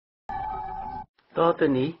តទៅ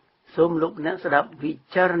នេះសូមលោកអ្នកស្ដាប់វិ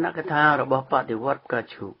ចារណកថារបស់បដិវត្តកា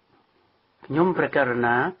ឈូខ្ញុំព្រះករុ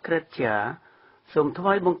ណាក្រឹតជាសូមថ្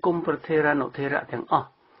វាយបង្គំប្រធេរានុធេរៈទាំងអស់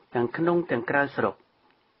ទាំងក្នុងទាំងក្រៅស្រុក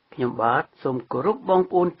ខ្ញុំបាទសូមគោរពបង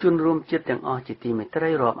ប្អូនជនរួមជាតិទាំងអស់ជាទីមេត្រី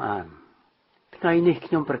រាប់អានថ្ងៃនេះ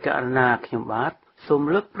ខ្ញុំព្រះករុណាខ្ញុំបាទសូម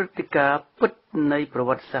លើកព្រឹត្តិការណ៍ពិតនៃប្រវ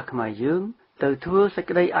ត្តិសាស្ត្រខ្មែរយើងទៅធ្វើសេច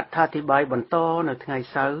ក្តីអត្ថាធិប្បាយបន្តនៅថ្ងៃ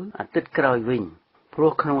សៅរ៍អាទិត្យក្រោយវិញព្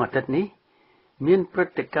រោះក្នុងអាទិត្យនេះមានព្រឹ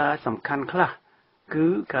ត្តិការណ៍សំខាន់ខ្លះគឺ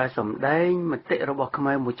ការសម្ដែងមតិរបស់ខ្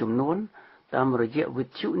មែរមួយចំនួនតាមរយៈវិ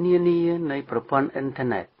ទ្យុនានានៃប្រព័ន្ធអ៊ីនធឺ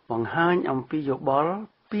ណិតបង្ហាញអំពីយោបល់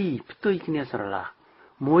ពីរផ្ទុយគ្នាស្រឡះ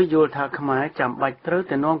មួយយល់ថាខ្មែរចាំបាច់ត្រូវ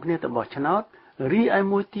តែនាំគ្នាទៅបោះឆ្នោតរីឯ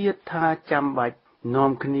មួយទៀតថាចាំបាច់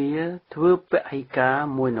នាំគ្នាធ្វើពហិការ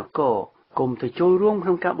មួយនគរគុំទៅចូលរួមក្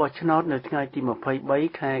នុងការបោះឆ្នោតនៅថ្ងៃទី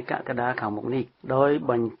23ខែកក្កដាខាងមុខនេះដោយ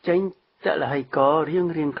បញ្ចេញតលហិកររៀង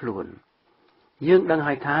ៗខ្លួនយើងដឹង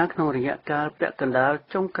ហើយថាក្នុងរយៈកាលពាក់កណ្ដាល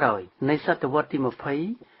ចុងក្រោយនៃសតវត្សទី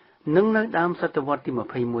20និងនៅដើមសតវត្សទី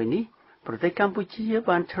21នេះប្រទេសកម្ពុជា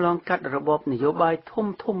បានឆ្លងកាត់របបនយោបាយធំ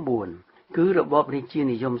4គឺរបបរាជា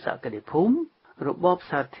និយមសក្តិភូមិរបប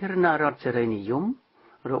សាធារណរដ្ឋសេរីនិយម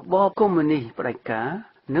របបកុម្មុយនីសផ្ដាច់ការ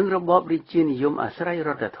និងរបបរាជានិយមអាស្រ័យរ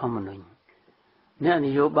ដ្ឋធម្មនុញ្ញអ្នកន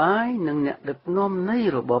យោបាយនិងអ្នកដឹកនាំនៃ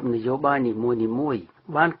របបនយោបាយនីមួយៗ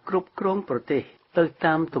បានគ្រប់គ្រងប្រទេសទៅ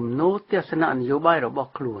តាមទំនោរទស្សនៈនយោបាយរបស់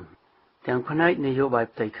ខ្លួនទាំងផ្នែកនយោបាយ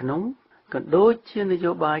ផ្ទៃក្នុងក៏ដូចជាន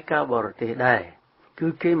យោបាយការបរទេសដែរគឺ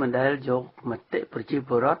គេមិនដែលយកមតិប្រជាព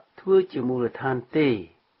លរដ្ឋធ្វើជាមូលដ្ឋានទេ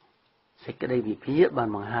សេចក្តីវិភាគបាន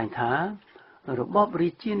បង្ហាញថារបបរា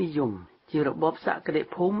ជានិយមជារបបសក្តិ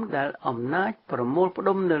ភូមិដែលអំណាចប្រមូលផ្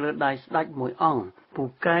ដុំនៅលើដៃស្ដេចមួយអង្គពូ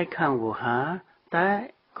កែខាងវោហាតែ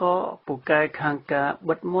ក៏ពូកែខាងការ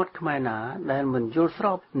បិទមាត់ខ្មែរណាដែលមិនយល់ស្រ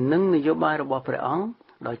បនឹងនយោបាយរបស់ព្រះអង្គ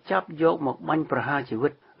ដោយចាប់យកមកបាញ់ប្រហារជីវិ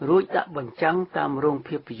តរួចដាក់បញ្ចាំងតាមរោង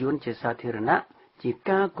ភាពយន្តជាសាធារណៈជា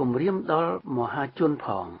ការគំរាមដល់មហាជនផ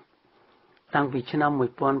ងតាំងពីឆ្នាំ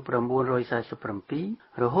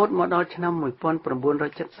1947រហូតមកដល់ឆ្នាំ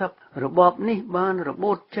1970របបនេះបានរ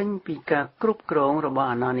បូតចេញពីការគ្រប់គ្រងរបស់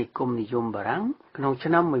អាណានិគមនិយមបារាំងក្នុង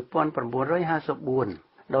ឆ្នាំ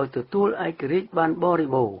1954ដោយទទួលឯករាជ្យបានបរិ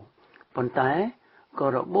បូរណ៍ប៉ុន្តែក៏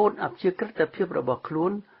របូតអព្យាក្រឹតភាពរបស់ខ្លួ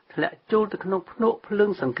នធ្លាក់ចូលទៅក្នុងភ្នក់ភ្លើង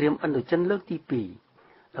សង្គ្រាមឥណ្ឌូចិនលើកទី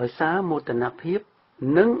2ដោយសារមោទនភាព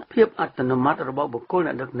និងភាពអត្តនោម័តរបស់បុគ្គល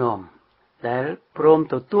អ្នកដឹកនាំដែលព្រម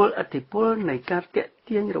ទទួលឥទ្ធិពលនៃការទាក់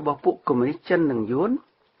ទាញរបស់ពួកកុម្មុយនីសចិននិងយួន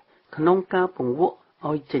ក្នុងការពង្វក់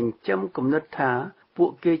ឲ្យចិញ្ចឹមគំនិតថាពួក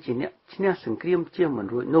គេជាអ្នកឈ្នះសង្គ្រាមជាមិន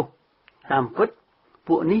រួចនោះតាមពិត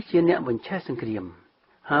ពួកនេះជាអ្នកបញ្ឆេះសង្គ្រាម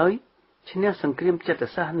ហើយឈ្នះសង្គ្រាមចិត្ត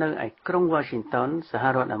សាស្ត្រនៅឯក្រុង Washington សហ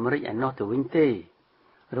រដ្ឋអាមេរិកឯណោះទៅវិញទេ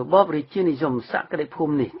របបរាជានិយមសក្តិភូ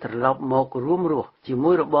មិនេះត្រឡប់មករួមរស់ជា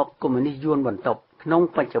មួយរបបកុម្មុយនីសយួនបន្ទាប់ក្នុង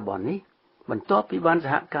បច្ចុប្បន្ននេះបន្ទាប់ពីបានស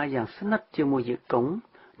ហការយ៉ាងស្និទ្ធជាមួយយេកុង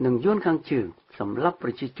និងយួនខាងជើងសម្រាប់ប្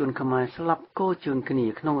រជាជនខ្មែរស្លាប់កោជើងគ្នា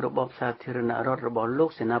ក្នុងរបបសាធារណរដ្ឋរបស់លោក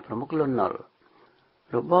សេនាប្រមុខលន់ នល់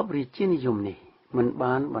របបរាជានិយមនេះមិន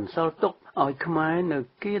បានបន្សល់ទុកឲ្យខ្មែរនៅ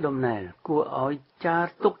កេរដំណែលគួរឲ្យចារ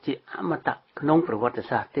ទុកជាអមតៈក្នុងប្រវត្តិ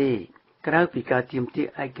សាស្ត្រទេក្រៅពីការទាមទារ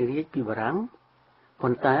ឯករាជ្យពីបារាំងប៉ុ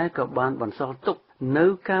ន្តែក៏បានបន្សល់ទុកនៅ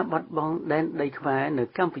ការបាត់បង់ដែនដីខ្មែរនៅ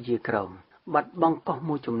កម្ពុជាក្រោមបាត់បង់កោះ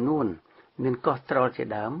មួយចំនួនមានកោះត្រល់ជា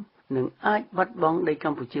ដើមនិងអាចបាត់បង់ដីក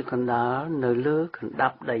ម្ពុជាកណ្ដាលនៅលើកណ្ដា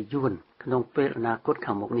ប់ដីយួនក្នុងពេលអនាគត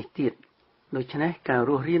ខាងមុខនេះទៀតដូច្នេះការ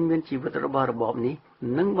រស់រានមានជីវិតរបស់របបនេះ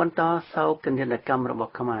នឹងបន្តសោកនាដកម្មរប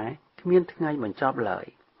ស់ខ្មែរគ្មានថ្ងៃបញ្ចប់ឡើយ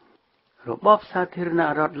របបសាធារណ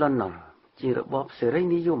រដ្ឋលន់ នល់ជារបបសេរី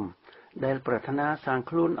និយមដែលប្រាថ្នាសាង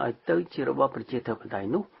ខ្លួនឲ្យទៅជារបបប្រជាធិបតេយ្យ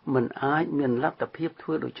នោះមិនអាចមានលទ្ធភាពធ្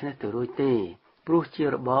វើដូច្នេះទៅរួចទេព្រោះជា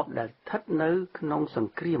របបដែលស្ថិតនៅក្នុងស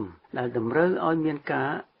ង្គ្រាមដែលតម្រូវឲ្យមានការ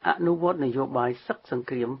អនុវត្តនយោបាយសឹកសង្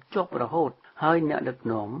គ្រាមជាប់រហូតហើយអ្នកដឹក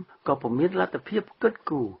នាំក៏ពុំមានលទ្ធភាពគិត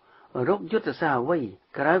គូររកយុទ្ធសាស្ត្រអ្វី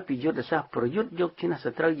ក្រៅពីយុទ្ធសាស្ត្រប្រយុទ្ធយកឈ្នះស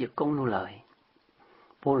ត្រូវយេកុងនោះឡើយ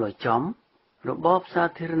ពលឲ្យចំរបបសា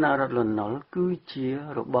ធារណរដ្ឋលន់ នល់គឺជា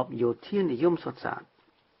របបយោធានិយមសុទ្ធសាធ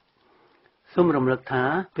សូមរំលឹកថា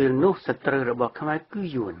ពេលនោះសត្រូវរបស់ខ្មែរគឺ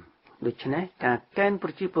យួនដូច្នេះការកេណ្ឌប្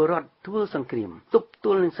រជាពលរដ្ឋធ្វើសង្គ្រាមទប់ទ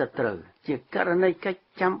ល់នឹងសត្រូវជាករណីកិច្ច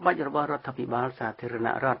ចាំបាច់របស់រដ្ឋាភិបាលសាធារណ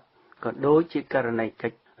រដ្ឋក៏ដូចជាករណីកិ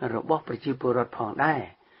ច្ចរបស់ប្រជាពលរដ្ឋផងដែរ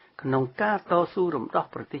ក្នុងការតស៊ូរំដោះ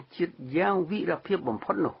ប្រទេសជាតិយ៉ាងវិរភាពបំ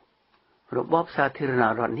ផុតនោះរបបសាធារណ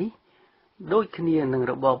រដ្ឋនេះដូចគ្នានឹង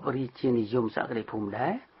របបរាជានិយមសក្តិភូមិដែ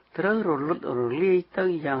រត្រូវរលត់រលាយទៅ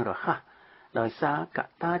យ៉ាងរហ័សដោយសារក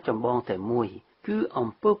ត្តាចម្បងតែមួយគឺអំ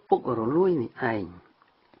ពើពុករលួយនេះឯង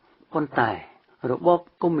ប៉ុន្តែរបប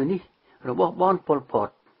កុម្មុយនីស របស់បនប៉ុលពត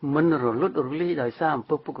មិនរលត់រលាយដោយសារអំ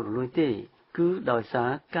ពើពុករលួយទេគឺដោយសារ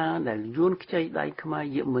ការដែលយួនខ្ចីដៃខ្មែរ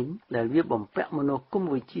យាមិញដែលវាបំពាក់មនោគម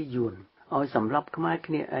វិជ្ជាយួនឲ្យសម្រាប់ខ្មែរ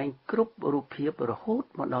គ្នាឯងគ្រប់រូបភាពរហូត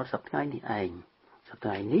មកដល់សប្តាហ៍នេះឯងសប្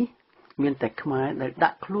តាហ៍នេះមានតែខ្មែរដែលដា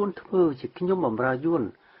ក់ខ្លួនធ្វើជាខ្ញុំបម្រើយួន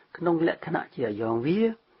ក្នុងលក្ខណៈជាអាយ៉ងវា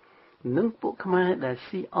និងពួកខ្មែរដែល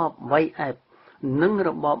ស៊ីអបវាយអែបនិងរ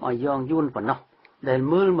បបអាយ៉ងយួនប៉ុណ្ណោះដែល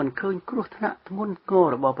មើលមិនឃើញគ្រោះថ្នាក់ធ្ងន់ធ្ងរ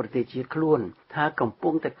របស់ប្រទេសជាតិខ្លួនថាកំពុ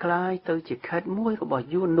ងតែក្លាយទៅជាខេត្តមួយរបស់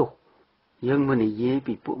យួននោះយើងមិននិយាយ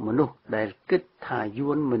ពីពួកមនុស្សដែលគិតថាយួ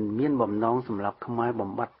នមិនមានបំណងសម្រាប់ខ្មែរបំ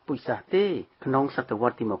បត្តិពូជសាសន៍ទេក្នុងសតវ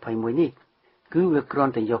ត្សទី21នេះគឺវាគ្រា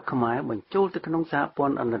ន់តែយកខ្មែរបញ្ចូលទៅក្នុងសហព័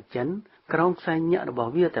ន្ធអាណិតចិនក្រោមខ្សែញាក់រប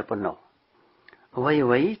ស់វាតែប៉ុណ្ណោះអ្វី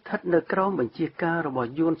ៗស្ថិតនៅក្រោមបញ្ជាការរបស់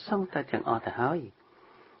យួនសឹងតែទាំងអស់ទៅហើយ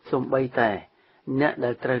សូម្បីតែអ្នកដែ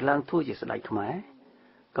លត្រូវឡើងធ្វើជាស្ដេចខ្មែរ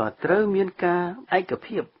ក៏ត្រូវមានការឯក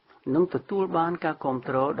ភាពនិងទទួលបានការគាំ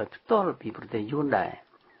ទ្រដោយផ្ទាល់ពីប្រទេសយួនដែរ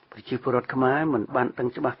ប្រជាពលរដ្ឋខ្មែរមិនបានដឹង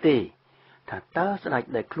ច្បាស់ទេថាតើស្ដេច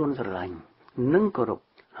ដែលខ្លួនស្រឡាញ់និងគោរព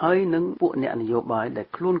ហើយនឹងពួកអ្នកនយោបាយដែល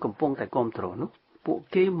ខ្លួនកំពុងតែគាំទ្រនោះពួក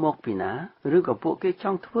គេមកពីណាឬក៏ពួកគេច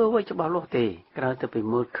ង់ធ្វើអ្វីច្បាស់លាស់ទេក្រៅតែពី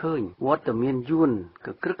មើលឃើញវត្តមានយួនក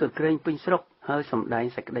ក្រឹកក្រែងពេញស្រុកហើយសម្ដែង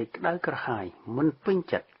សេចក្តីក្តៅក្រហាយមិនពេញ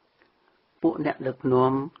ចិត្តពួកអ្នកដឹក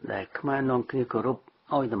នាំដែលខ្មែរនាំគ្នាគោរព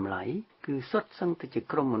ឲ្យតម្លៃគឺសុទ្ធសឹងតែជា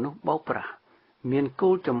ក្រុមមនុស្សបោកប្រាស់មានគោ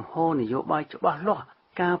លចំហនយោបាយច្បាស់លាស់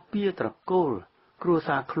ការពារត្រកូលគ្រួ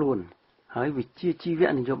សារខ្លួនហើយវិជ្ជាជីវៈ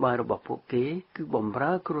នយោបាយរបស់ពួកគេគឺបំ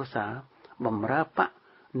រើគ្រួសារបម្រើបក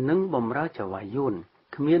និងបម្រើចៅហ្វាយយួន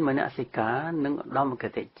គ្មានមនសិការនិងឧត្តមគ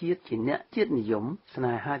តិជាតិជាអ្នកជាតិនិយមស្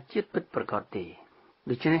នេហាជាតិពិតប្រាកដទេ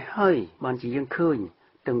ដូច្នេះហើយបានជាយើងឃើញ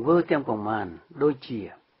ទង្វើទាំងប៉ុន្មានដូចជា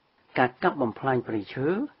ការកាប់បំផ្លាញព្រៃឈើ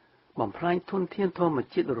បំផ្លាញធនធានធម្ម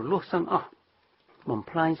ជាតិរលុះសឹងអស់បំ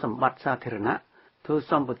ផ្លាញសម្បត្តិសាធារណៈធ្វើ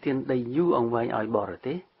សម្បទានដីយូរអង្វែងឲ្យបរ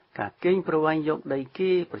ទេសការកេងប្រវ័ញ្ចយកដី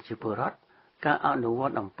គេប្រជាពលរដ្ឋការអនុវ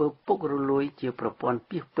ត្តអំពើពុករលួយជាប្រព័ន្ធ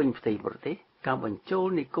ពាសពេញផ្ទៃប្រទេសការបញ្ចូល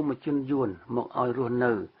និគមជនយួនមកឲ្យរស់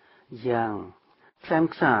នៅយ៉ាងផ្សែម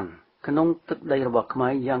ខ្សានក្នុងទឹកដីរបស់ខ្មែ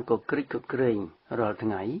រយ៉ាងកក្រិចកក្រែងរាល់ថ្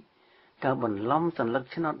ងៃការបន្លំសន្លឹក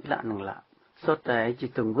ឆ្នោតលាក់នឹងលាក់សុទ្ធតែជា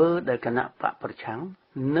ទង្វើដែលគណៈបកប្រឆាំង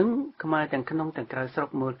និងខ្មែរទាំងក្នុងទាំងក្រៅស្រុក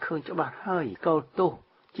មើលឃើញច្បាស់ហើយកោតទោស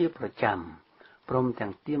ជាប្រចាំព្រមទាំ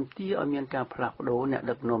ងទាមទារឲ្យមានការផ្លាស់ប្ដូរអ្នក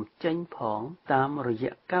ដឹកនាំចេញផងតាមរ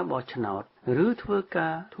យៈការបោះឆ្នោតឬធ្វើ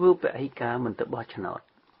ពហិការមិនទៅបោះឆ្នោត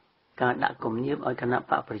ការដាក់គំនាបឲ្យគណៈ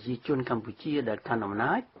បកប្រជាជនកម្ពុជាដែលកាន់អំ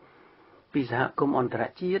ណាចពីសហគមន៍អន្តរ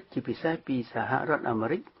ជាតិជាពិសេសពីសហរដ្ឋអាមេ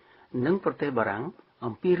រិកនិងប្រទេសបារាំង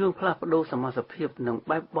អំពីរឿងផ្លាស់ប្ដូរសមាជិកភាពនិង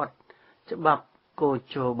បែបបទច្បាប់កោ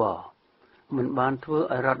ជបមិនបានធ្វើ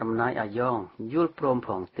ឲ្យរដ្ឋអំណាចអាយ៉ងយល់ព្រមផ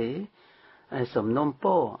ងទេហើយសំណុំព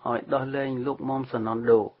រឲ្យដោះលែងលោកមុំសណន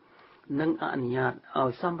ដូនិងអនុញ្ញាតឲ្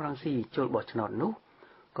យសំរងស៊ីចូលបោះឆ្នោតនោះ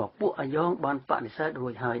ក៏ពួកអាយ៉ងបានបដិសេធរួ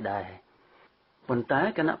ចហើយដែរប៉ុន្តែ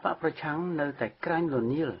គណៈបកប្រឆាំងនៅតែក្រាញ់ល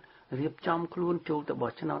នៀលរៀបចំខ្លួនចូលទៅ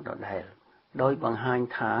បោះឆ្នោតដដែលដោយបង្ហាញ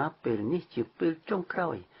ថាពេលនេះជាពេលចុងក្រោ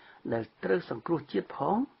យដែលត្រូវសង្គ្រោះជាតិផ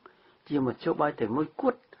ងជាមធ្យោបាយតែមួយគ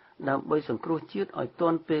ត់ដើម្បីសង្គ្រោះជាតិឲ្យទា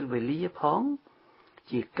ន់ពេលវេលាផង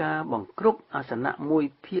ជាការបង្ក្រប់អាសនៈ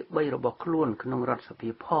1/3របស់ខ្លួនក្នុងរដ្ឋសភា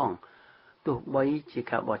ផងទោះបីជា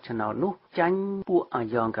ការបោះឆ្នោតនោះចាញ់ពួកអា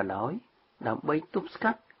យ៉ងក៏ដោយដើម្បីទប់ស្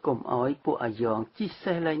កាត់កុំឲ្យពួកអាយ៉ងជិះ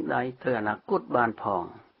សេះលែងដៃទៅអនាគតបានផង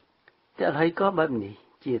តលហីក៏បែបនេះ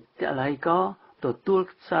ជាតលហីក៏ទទួល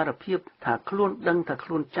សារភាពថាខ្លួនដឹងថាខ្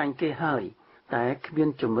លួនចាញ់គេហើយតែគ្មាន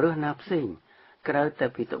ជំរឿសណាផ្សេងក្រៅតែ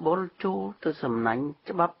ពីតបុលចូលទៅសំណាញ់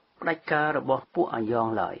ច្បាប់ផ្ដាច់ការរបស់ពួកអាយ៉ង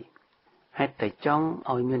ឡើយហេតុតែចង់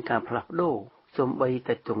ឲ្យមានការផ្លាស់ប្ដូរសូម្បី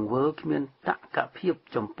តែទង្វើគ្មានតក្កភាព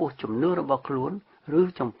ចំពោះជំនឿរបស់ខ្លួនឬ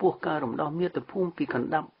ចំពោះការរំដោះមាតុភូមិពីកណ្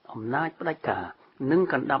ដាប់អំណាចផ្ដាច់ការនិង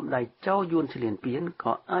កណ្ដាប់ដៃចោលយួនឈ្លានពាន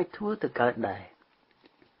ក៏អាចធ្វើទៅកើតដែរ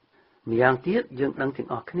ម្យ៉ាងទៀតយើងដឹងទាំង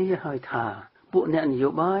អស់គ្នាហើយថាពួកអ្នកនយោ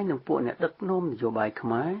បាយនិងពួកអ្នកដឹកនាំនយោបាយខ្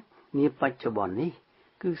មែរនាបច្ចុប្បន្ននេះ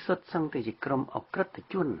គឺសុទ្ធសឹងតែជាក្រុមអក្រិត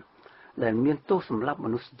ជនដែលមានទោសសម្លាប់ម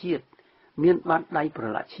នុស្សជាតិមានបាតដៃប្រ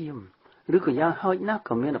ឡាក់ឈាមឬក៏យ៉ាងហោចណាស់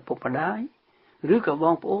ក៏មានឪពុកម្ដាយឬក៏ប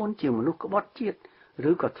ងប្អូនជាមនុស្សក្បត់ជាតិ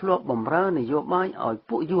ឬក៏ធ្លាប់បម្រើនយោបាយឲ្យ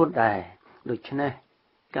ពួកយួនដែរដូច្នេះ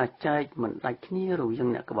ការចែកមិនដាច់គ្នារវាង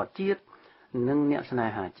អ្នកក្បត់ជាតិនិងអ្នកស្នេ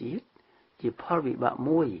ហាជាតិជាផលវិបាក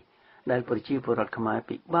មួយដែលប្រជាពលរដ្ឋខ្មែរ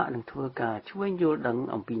ពិបាកនឹងធ្វើការឆ្វេងយល់ដឹង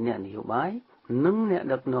អំពីអ្នកនយោបាយនិងអ្នក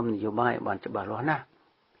ដឹកនាំនយោបាយបានច្បាស់លាស់ណាស់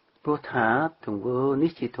ព្រោះថាទង្វើ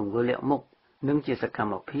នេះជាទង្វើលាក់មុខនិងជាសក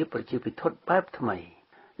ម្មភាពប្រជាពិធបែបថ្មី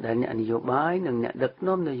ដែលអ្នកនយោបាយនិងអ្នកដឹក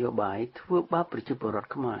នាំនយោបាយធ្វើបាបប្រជាពលរដ្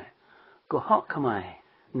ឋខ្មែរកុហកខ្មែរ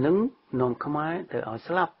និងនាំខ្មែរទៅឲ្យ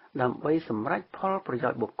ស្លាប់ដើម្បីសម្រេចផលប្រយោ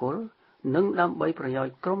ជន៍បុគ្គលនិងដើម្បីប្រយោជ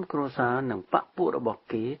ន៍ក្រុមគ្រួសារនិងបព្វពួករបស់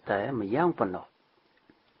គេតែម្យ៉ាងប៉ុណ្ណោះ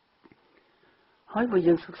ហើយបើ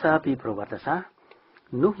យើងសិក្សាពីប្រវត្តិសាស្ត្រ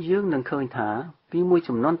នោះយើងនឹងឃើញថាពីមួយ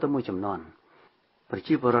ជំនាន់ទៅមួយជំនាន់ប្រ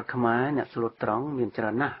ជាពលរដ្ឋខ្មែរអ្នកស្លូតត្រង់មានច្រើ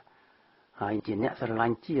នណាស់ហើយជាអ្នកស្រឡា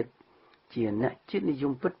ញ់ជាតិជាអ្នកជាតិនិយ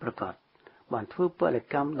មពិតប្រាកដបានធ្វើពល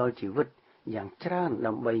កម្មដល់ជីវិតយ៉ាងច្រើន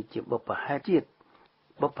ដើម្បីជាបុព្វហេតុជាតិ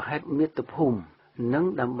បុព្វហេតុមាតុភូមិនិង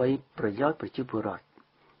ដើម្បីប្រយោជន៍ប្រជាពលរដ្ឋ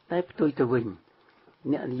តែផ្ទុយទៅវិញ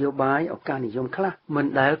អ្នកនយោបាយឱកាសនិយមខ្លះមិន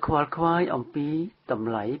ដែលខ្វល់ខ្វាយអំពីត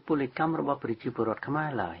ម្លៃពលកម្មរបស់ប្រជាពលរដ្ឋខ្មែរ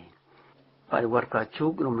ឡើយបដិវត្តក៏ជួ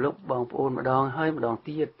បរំលឹកបងប្អូនម្ដងហើយម្ដង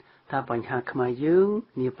ទៀតថាបញ្ហាខ្មែរយើង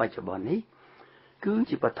នាបច្ចុប្បន្ននេះគឺ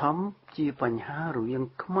ជាបឋមជាបញ្ហារវាង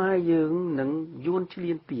ខ្មែរយើងនិងយួនឈ្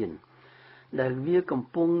លានពានដែលវាកំ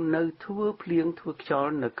ពុងនៅធ្វើភ្លៀងធ្វើខ្យ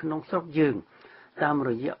ល់នៅក្នុងស្រុកយើងតាមរ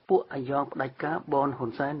យៈពួកអាយ៉ងផ្ដាច់ការបនហ៊ុ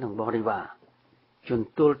នសែននិងបរិវារជន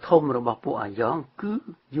ទល់ធំរបស់ពួកអាយ៉ងគឺ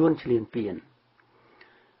យួនឈ្លានពាន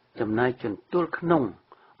ចំណែកជនទល់ក្នុង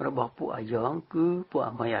របស់ពួកអាយ៉ងគឺពួក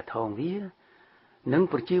អាម៉ៃអាថងវានិង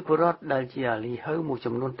ប្រជាពលរដ្ឋដែលជាអាលីហៅមួយ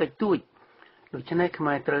ចំនួនតិចតួចដូច្នេះខ្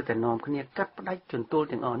មែរត្រូវតែនាំគ្នាកាត់ផ្ដាច់ជនទល់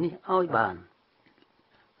ទាំងអស់នេះឲ្យបាន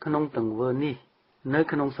ក្នុងទង្វើនេះនៅ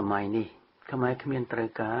ក្នុងសម័យនេះខ្មែរគ្មានត្រូវ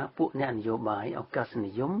ការពួកអ្នកនយោបាយឱកាស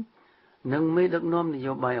និយមនិងមេដឹកនាំន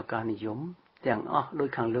យោបាយឱកាសនិយមទាំងអស់ដោយ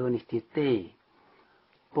ខាងលើនេះទៀតទេ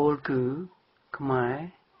ពោលគឺខ្មែរ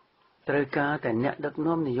ត្រូវការតែអ្នកដឹក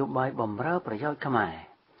នាំនយោបាយបម្រើប្រយោជន៍ខ្មែរ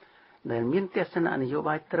ដែលមានទស្សនៈនយោ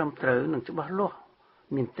បាយត្រឹមត្រូវនិងច្បាស់លាស់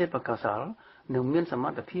មានទេពកោសល្យនិងមានសម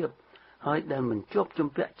ត្ថភាពហើយដែលមិនជាប់ជំ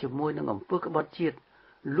ពាក់ជាមួយនឹងអំពើក្បត់ជាតិ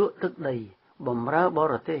លក់ទឹកដីបម្រើប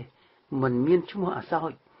រទេសមិនមានឈ្មោះអាសោ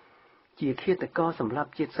ចជាឃាតករសម្រាប់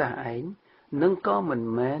ជាតិសាសន៍ឯងនិងក៏មិន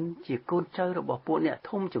មែនជាកូនចៅរបស់ពួកអ្នក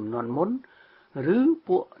ធំចំនួនមុនឬ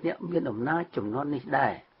ពួកអ្នកមានអំណាចចំនួននេះដែ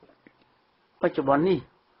របច្ចុប្បន្ននេះ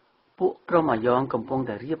ពួកក្រុមអាយ៉ងកំពុង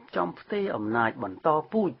តែរៀបចំផ្ទេរអំណាចបន្ត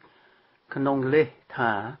ពូជក្នុងលេស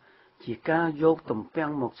ថាជាការយកទំពាំង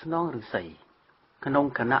មកស្នងឫស្សីក្នុង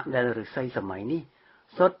គណៈដែលឫស្សីសម័យនេះ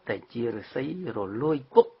សុទ្ធតែជាឫស្សីរលួយ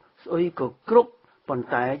ពុកស្អុយក៏គ្រប់ប៉ុន្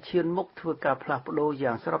តែឈានមុខធ្វើការផ្លាស់ប្ដូរ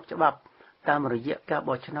យ៉ាងស្របច្បាប់តាមរយៈការ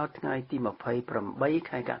បោះឆ្នោតថ្ងៃទី28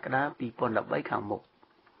ខែកក្កដា2013ខាងមុខ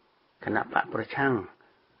គណៈបកប្រឆាំង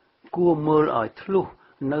គួរមើលឲ្យធ្លុះ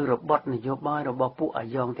នៅរបបនយោបាយរបស់ពួកអា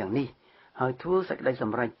យ៉ងទាំងនេះហើយធ្វើសេចក្តីស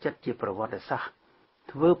ម្រេចចិត្តជាប្រវត្តិសាស្ត្រ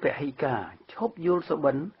ធ្វើពហិការឈប់យល់សុ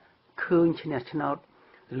បិនឃើញឈ្នះឆ្នោត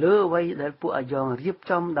លើអ្វីដែលពួកអាយ៉ងរៀប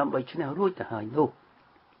ចំដើម្បីឈ្នះរួចទៅហើយនោះ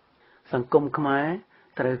សង្គមខ្មែរ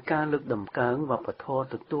ត្រូវការលើកដំកើងវប្បធម៌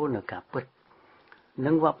ទទួលនៅការពិត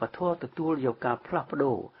និងវប្បធម៌ទទួលយកការផ្លាស់ប្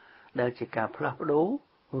ដូរដែលជាការផ្លាស់ប្ដូរ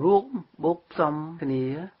រួមបូកផ្សំគ្នា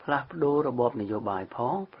ផ្លាស់ប្ដូររបបនយោបាយផ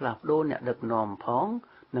ងផ្លាស់ប្ដូរអ្នកដឹកនាំផង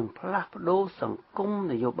និងផ្លាស់ប្ដូរសង្គម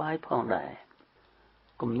នយោបាយផងដែរ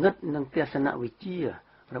គំនិតនិងទស្សនវិជ្ជា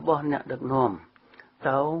របស់អ្នកដឹកនាំ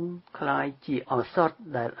តោងคล้ายជាឱសថ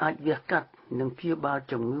ដែលអាចវះកាត់និងព្យាបាល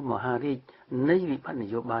ជំងឺមហារីកនៃវិបត្តិន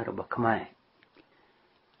យោបាយរបស់ខ្មែរ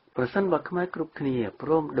ប្រសិនបើខ្មែរគ្រប់គ្នាព្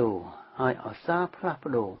រមដូរហើយឧស្សាហ៍ផ្លាស់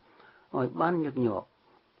ប្ដូរឲ្យបានញឹកញាប់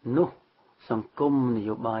នោះសង្គមន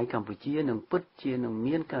យោបាយកម្ពុជានឹងពិតជានឹង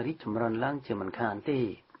មានការរីកចម្រើនឡើងជាមិនខានទេ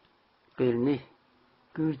ពេលនេះ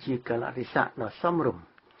គឺជាកាលៈទេសៈដ៏សមរម្យ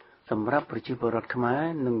សម្រាប់ប្រជាពលរដ្ឋខ្មែរ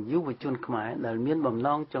និងយុវជនខ្មែរដែលមានបំណ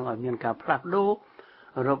ងចង់ឲ្យមានការផ្លាស់ប្ដូរ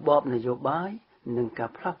របបនយោបាយនិងការ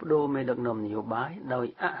ផ្លាស់ប្ដូរមេដឹកនាំនយោបាយដោយ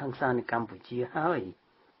អហិង្សានៅកម្ពុជាហើយ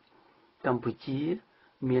កម្ពុជា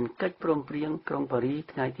មានកិច្ចព្រមព្រៀងក្រុងប៉ារីស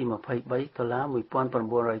ថ្ងៃទី23តុលា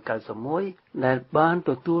1991ដែលបាន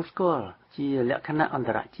ទទួលស្គាល់ជាលក្ខណៈអន្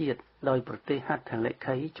តរជាតិដោយប្រទេសហត្ថលេ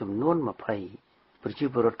ខីចំនួន20ប្រជា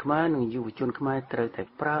ពលរដ្ឋខ្មែរនិងយុវជនខ្មែរត្រូវតែ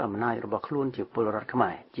ប្រើអំណាចរបស់ខ្លួនជាពលរដ្ឋខ្មែ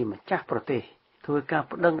រជាម្ចាស់ប្រទេសធ្វើការ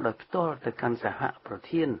ប្តឹងដោយផ្ទាល់ទៅកាន់សហប្រ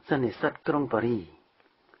ធានសន្និសីទក្រុងប៉ារីស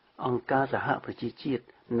អង្គការសហប្រជាជាតិ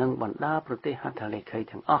និងបណ្ដាប្រទេសហត្ថលេខី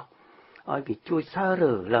ទាំងអស់ឲ្យគេជួយសើ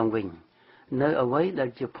រើឡើងវិញនៅអ្វីដែល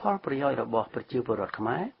ជាផលប្រយោជន៍របស់ប្រជាពលរដ្ឋខ្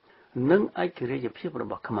មែរនិងឯករាជ្យភាពរ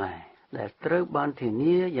បស់ខ្មែរដែលត្រូវបានធា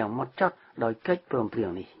នាយ៉ាងហ្មត់ចត់ដោយកិច្ចព្រមព្រៀ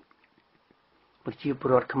ងនេះប្រជាពល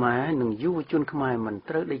រដ្ឋខ្មែរនិងយុវជនខ្មែរមិន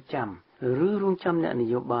ត្រូវដេកចាំឬរងចាំអ្នកន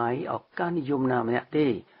យោបាយឱកាសនិយមណាម្នាក់ទេ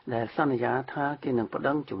ដែលសន្យាថាគេនឹងប្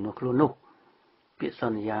តឹងជំនួសខ្លួននោះពាក្យស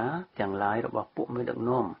ន្យាទាំងឡាយរបស់ពួកមេដឹក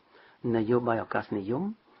នាំនយោបាយឱកាសនិយម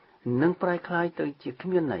នឹងប្រែក្លាយទៅជាគ្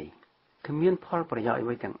មានន័យគ្មានផលប្រយោជន៍អ្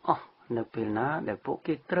វីទាំងអស់នៅពេលណាដែលពួក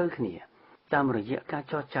គេត្រូវគ្នាតាមរយៈការ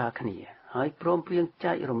ចរចាគ្នាហើយព្រមព្រៀង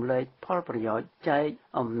ចែករំលែកផលប្រយោជន៍ចែក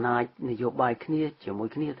អំណាចនយោបាយគ្នាជាមួយ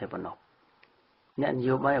គ្នាតែប៉ុណ្ណោះ អ្នកន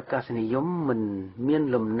យោបាយឱកាសនិយមមិនមាន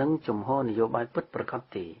លំនឹងជំហរនយោបាយពិតប្រាកដ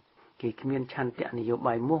ទេគេគ្មានឆន្ទៈនយោ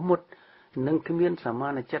បាយមោះមុតនិងគ្មានសមា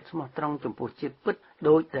នចិត្តស្មោះត្រង់ចំពោះជាតិពិត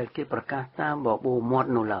ដោយដែលគេប្រកាសតាមបបោមាត់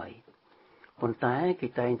នោះឡើយប៉ុន្តែគេ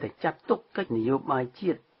តែងតែចាត់ទុកកិច្ចនយោបាយ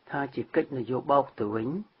ជាតិថាជាកិច្ចនយោបាយទៅវិញ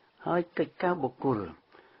ហើយកិច្ចការបុគ្គល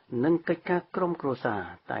និងកិច្ចការក្រុមគ្រួសារ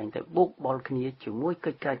តែងតែបុកបល់គ្នាជាមួយ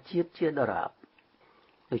កិច្ចការជាតិជាដរាប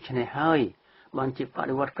ដូច្នេះហើយបានជាប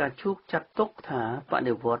ដិវត្តការឈូកចាត់ទុកថាប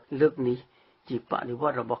ដិវត្តលើកនេះជាបដិវ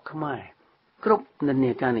ត្តរបស់ខ្មែរគ្រប់និន្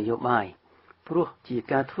នាការនយោបាយព្រោះជា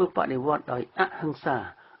ការធ្វើបដិវត្តដោយអហិង្សា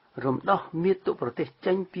រំដោះមាតុប្រទេស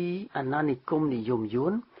ចេញពីអាណានិគមនិយមយួ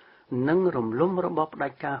ននិងរំលំរបបផ្ដា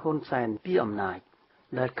ច់ការហ៊ុនសែនពីអំណាច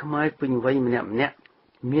ដែលខ្មែរពេញវ័យម្នាក់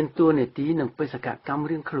មានតួនាទីនិងបេសកកម្ម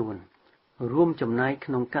រៀងខ្លួនរួមចំណែក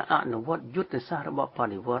ក្នុងការអនុវត្តយុទ្ធសាស្ត្ររបស់ប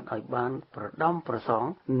ដិវត្តឲ្យបានប្រដំប្រសង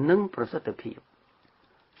និងប្រសិទ្ធភាព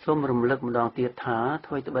សូមរំលឹកម្ដងទៀតថា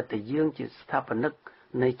អ្វីត្បិតតែយើងជាស្ថាបនិក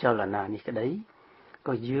នៃចលនានេះក្តី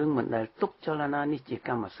ក៏យើងមិនដែលទុកចលនានេះជាក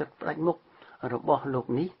ម្មសិទ្ធិផ្ដាច់មុខរបស់លោក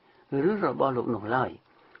នេះឬរបស់លោកនោះឡើយ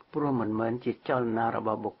ព្រោះមិនមែនជាចលនារប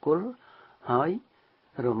ស់បុគ្គលហើយ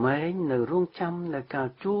រមែងនៅរងចាំនៅការ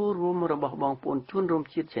ជួបរួមរបស់បងប្អូនជនរួម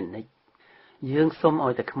ជាតិជានិច្ចយើងសូមឲ្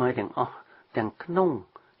យតែខ្មែរទាំងអស់ទាំងក្នុង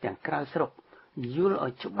ទាំងក្រៅស្រុកយល់ឲ្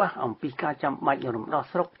យច្បាស់អំពីការចាំបាច់រំដោះ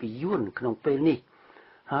ស្រុកពីយួនក្នុងពេលនេះ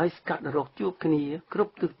ហើយស្កាត់រកជួបគ្នាគ្រ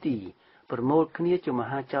ប់ទិសទីប្រមូលគ្នាជាម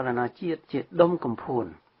ហាចលនាជាតិជាដុំកំភួន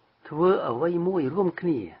ធ្វើអ្វីមួយរួមគ្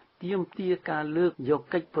នាទាមទារការលើកយក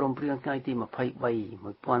កិច្ចព្រមព្រៀងថ្ងៃទី23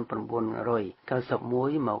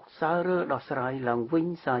 1991មកសើរើដោះស្រាយឡើងវិញ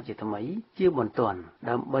សារជាថ្មីជាបន្ទាន់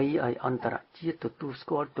ដើម្បីឲ្យអន្តរជាតិទទួលស្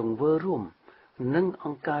គាល់ទង្វើរួមនិងអ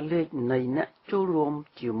ង្គការលេខនៃអ្នកចូលរួម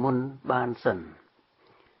ជាមុនបានសិន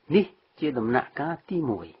នេះជាដំណាក់កាលទី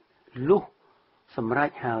1លុះសម្រេច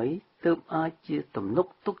ហើយទើបអាចជាទំនុក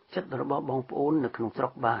ទុកចិត្តរបស់បងប្អូននៅក្នុងស្រុ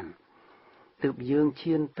កបានទើបយើង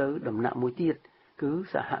ឈានទៅដំណាក់មួយទៀតគឺ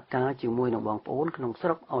សហការជាមួយនឹងបងប្អូនក្នុងស្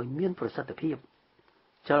រុកឲ្យមានប្រសិទ្ធភាព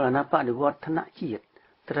ចលនាបដិវត្តថ្នាក់ជាតិ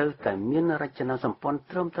ត្រូវតែមានរចនាសម្ព័ន្ធ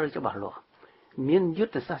ត្រឹមត្រូវច្បាស់លាស់មានយុ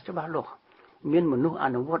ទ្ធសាស្ត្រច្បាស់លាស់មានមនុស្សអ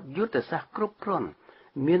នុវត្តយុទ្ធសាស្ត្រគ្រប់គ្រាន់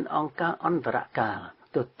មានអង្គការអន្តរកាល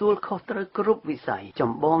ទទួលខុសត្រូវគ្រប់វិស័យច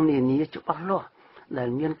ម្បងនានាច្បាស់លាស់ដែល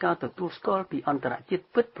មានការទទួលស្គាល់ពីអន្តរជាតិ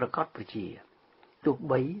ពិតប្រាកដប្រជាទោះ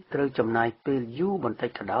បីត្រូវចំណាយពេលយូរបន្តិច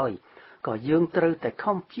ក៏ដោយក៏យើងត្រូវតែ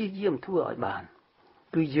ខំព្យាយាមធ្វើឲ្យបាន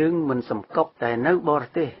គឺយើងមិនសំកប់តែនៅបរ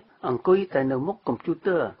ទេសអង្គុយតែនៅមុខកុំព្យូ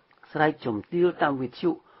ទ័រស្រែកជំទាវតាមវិទ្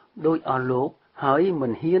យុដោយអស់លោកហើយមិ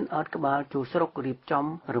នហ៊ានអត់ក្បាលចូលស្រុករៀបចំ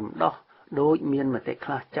រំដោះដោយមានមតិខ្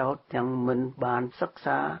លះចោទទាំងមិនបានសិក្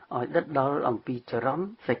សាឲ្យដិតដល់អំពីចរន្ត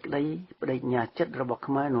សេចក្តីបដិញ្ញាចិត្តរបស់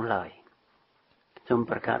ខ្មែរនោះឡើយខ្ញុំ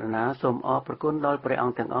ប្រកាសណាសូមអរព្រគុណដល់ព្រះអ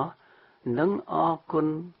ង្គទាំងអស់និងអរគុណ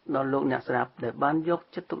ដល់លោកអ្នកស្ដាប់ដែលបានយក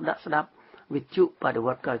ចិត្តទុកដាក់ស្ដាប់វិទ្យុបដិវ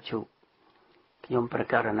ត្តកាលឈូកខ្ញុំប្រ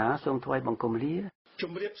កាសណាសូមថ្វាយបង្គំលា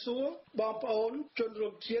ជំរាបសួរបងប្អូនជនរួ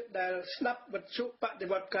មជាតិដែលស្ដាប់វិទ្យុបដិ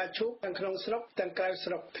វត្តការឈូកទាំងក្នុងស្រុកទាំងក្រៅ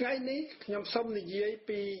ស្រុកថ្ងៃនេះខ្ញុំសូមនិយាយ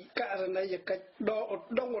ពីករណីយកិច្ចដ៏ឧត្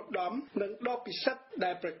តមឧត្តមនិងដ៏ពិសិដ្ឋ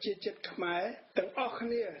ដែលប្រជាជាតិខ្មែរទាំងអស់គ្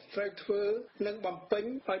នាត្រូវធ្វើនិងបំពេញ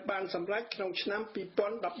ឲ្យបានសម្រេចក្នុងឆ្នាំ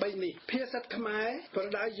2013នេះភាសាខ្មែរប្រ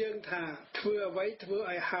ដៅយើងថាធ្វើអ្វីធ្វើ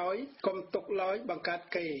ឲ្យហើយកុំទុកឡើយបង្កើត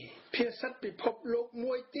គេភាសាពិភពលោក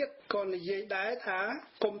មួយទៀតក៏និយាយដែរថា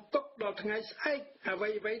កុំទុកដល់ថ្ងៃស្អែកអ្វី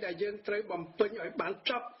ដែលយើងត្រូវបំពេញឲ្យបាន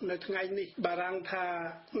ចប់នៅថ្ងៃនេះបារាំងថា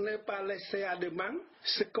Ne pas laisser à demain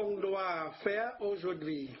ce qu'on doit faire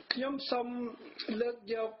aujourd'hui ខ្ញុំសូមលើក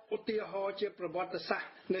យកឧទាហរណ៍ជាប្រវត្តិសាស្ត្រ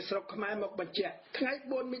នៅស្រុកខ្មែរមកបញ្ជាក់ថ្ងៃ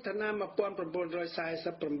4មិថុនា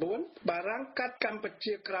1949បារាំងកាត់កម្ពុ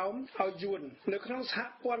ជាក្រោមឲ្យយួននៅក្នុងសហ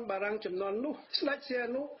ព័ន្ធបារាំងចំនួននោះស្ដេចសៀ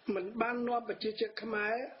នុមិនបាននាំប្រជាជាតិខ្មែ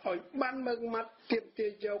រឲ្យបានមើងម៉ាត់ទាមទា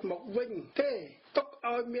រយកមកវិញទេទុក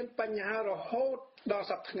ឲ្យមានបញ្ហារហូតដល់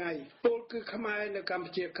សប្តាហ៍ថ្ងៃពលគឺខ្មែរនៅកម្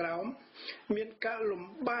ពុជាក្រោមមានការលំ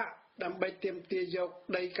បាកដើម្បីទាមទារយក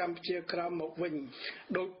ដីកម្ពុជាក្រោមមកវិញ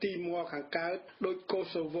ដោយទីមួខាងកើតដោយកូ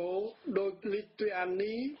សូវូដោយលីទុយអា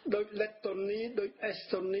នីដោយលេតូនីដោយអេស្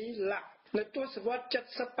តូនីឡាក់នៅទសវត្ស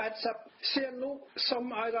70-80សៀនុសូម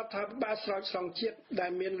ឲ្យរដ្ឋាភិបាលស្រោចស្រង់ជាតិដែ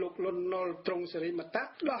លមានលោកលន់នល់ត្រង់សេរីមតៈ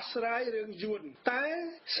ដោះស្រាយរឿងយួនតែ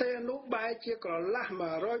សៀនុបែរជាក្រឡាស់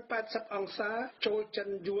180អង្សាចូលចិន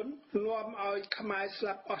យួននាំឲ្យខ្មែរស្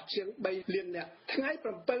លាប់អស់ជាង3លាននាក់ថ្ងៃ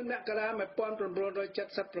7មករា1979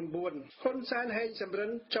ហ៊ុនសែនហេងសំរិ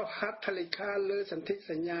នចុះហត្ថលេខាលើសន្ធិ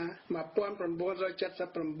សញ្ញា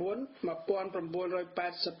1979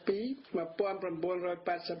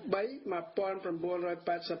 1982 1983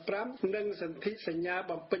 1985និងសន្ធិសញ្ញា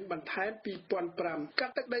បំពេញបន្ថែម2005កា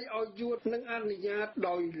ត់ទឹកដីឲ្យយួននិងអនុញ្ញាត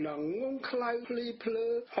ដោយល្ងងខ្លៅភ្លីភ្លើ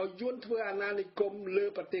ឲ្យយួនធ្វើអាណានិគមលើ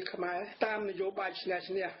ប្រទេសខ្មែរតាមនយោបាយឈ្នះ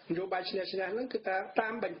ឈ្នះនយោបាយឈ្នះឈ្នះហ្នឹងគឺតា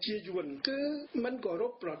មបញ្ជាយួនគឺមិនគោរ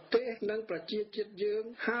ពប្រទេសនិងប្រជាជាតិយើង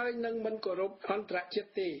ហើយនឹងមិនគោរពអន្តរជាតិ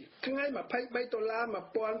ទេថ្ងៃ23ដុល្លារ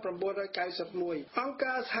1991អង្គ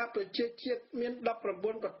ការសហប្រជាជាតិមាន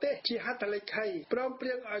19ប្រទេសជាហត្ថលេខីព្រមព្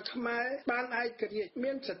រៀងឲ្យខ្មែរបានឯករាជ្យ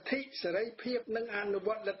មានសិទ្ធិសេរីភាពនិងអនុវ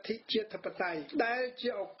ត្តលទ្ធិជាតិបតេយ្យដែលជា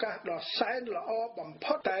ឱកាសដ៏សែនល្អបំ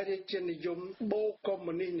ផុតតែរាជានិយមបូកកុម្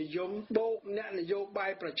មុយនីសនិយមបូកអ្នកនយោបា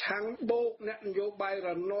យប្រឆាំងបូកអ្នកនយោបាយរ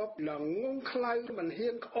ណបល្ងងខ្លៅមិន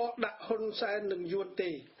ហ៊ានក្អកដាក់ហ៊ុនសែននិងយួន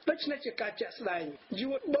ទេដូច្នេះជាការជាក់ស្ដែង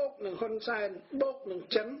យួនបូកនឹងហ៊ុនសែនបូកនឹង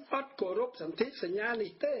ចិនអត់គោរពសន្ធិសញ្ញា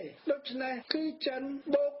នេះទេដូច្នេះគឺចិន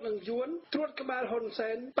បូកនឹងយួនត្រួតក្បាលហ៊ុនសែ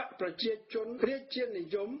នបកប្រជាជនរាជានិ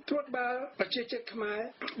យមត្រួតក្បាលប្រជាជាតិខ្មែរ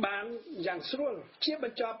បានយ៉ាងស្រួលជាប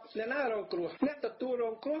ញ្ចប់អ្នកណារងគ្រោះអ្នកទទួលរ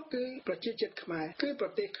ងគ្រោះគឺប្រជាជាតិខ្មែរគឺប្រ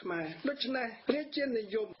ទេសខ្មែរដូច្នេះរាជានិ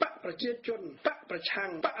យមបកប្រជាជនបកប្រឆាំ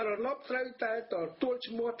ងបករណបត្រូវតែទទួល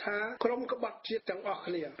ឈ្មោះថាក្រុមក្បត់ជាតិទាំងអស់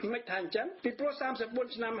គ្នាមិនថាអញ្ចឹងពីព្រោះ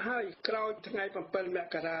34ឆ្នាំហើយក្រោយថ្ងៃ7ម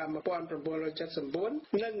ករា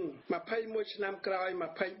1979និង21ឆ្នាំក្រោយ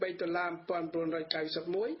23ដុល្លារ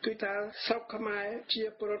1991គឺថាស្រុកខ្មែរជា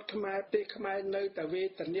ពលរដ្ឋខ្មែរប្រទេសខ្មែរនៅតែវេ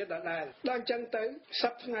ទនាដដែលដល់អញ្ចឹងទៅស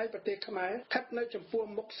ប្តាហ៍ថ្ងៃប្រទេសខ្មែរស្ថិតនៅចំពោះ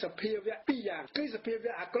មុខសភាវៈពីរយ៉ាងគឺសភា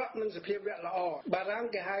វៈអាក្រក់និងសភាវៈល្អបារាំង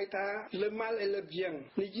គេហៅថា le mal et le bien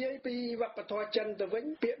និយាយពីវប្បធម៌ចិនទៅវិញ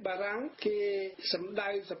ពាក្យបារាំងគេសម្ដៅ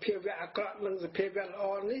សភាវៈអាក្រក់និងសភាវៈល្អ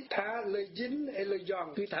នេះថា le yin et le yang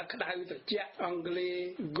គឺថាក្តៅត្រជាក់អង់គ្លេស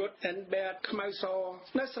good and bad ខ្មៅស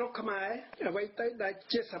នៅស្រុកខ្មែរអ្វីទៅដែល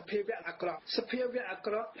ជាសភាវៈអាក្រក់សភាវៈអា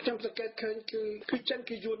ក្រក់ខ្ញុំសង្កេតឃើញគឺចិន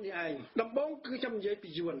គឺយួននេះឯងដំបូងគឺខ្ញុំនិយាយពី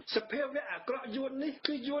យួនសភាវៈអាក្រក់យួននេះ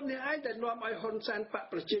គឺយួននេះឯងដែលនាំឲ្យហ៊ុនសែនបក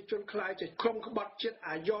ប្រជាជនខ្លាយជាក្រុមក្បត់ជាតិ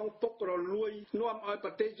អាយ៉ងពុករលួយនាំឲ្យប្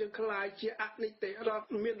រទេសយើងខ្លាយជាអនិច្ចរដ្ឋ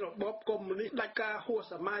មានរបបកុម្មុយនីសដាច់ការហួស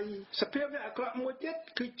សម័យសភាវៈអាក្រក់មួយទៀត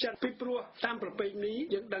គឺចិនពីព្រោះតាមប្រពៃណី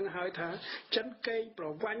យើងដឹងហើយថាចិនកេងប្រ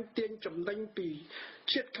វ័ញ្ចទាញចំណេញពី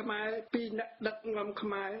ជាតិខ្មែរពីអ្នកដឹកនាំខ្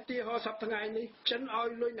មែរទីហោសប្តាហ៍ថ្ងៃនេះចិនឲ្យ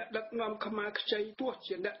លុយអ្នកដឹកនាំខ្មែរខ្ចីទោះ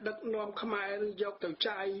ជាអ្នកដឹកនាំខ្មែរយកទៅ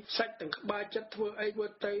ចាយសាច់ទាំងក្បាលចិត្តធ្វើអីធ្វើ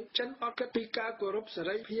ទៅចិនអត់គិតពីការគោរពសេ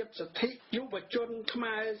រីភាពសិទ្ធិយុវជនខ្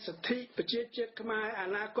មែរសិទ្ធិប្រជាជាតិខ្មែរអ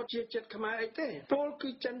នាគតជាជាតិខ្មែរអីទេពលគឺ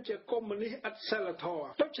ចិនជាកុម្មុយនីសឥតសិលធម៌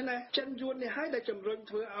ដូច្នេះចិនយួននេះហើយដែលជំរុញ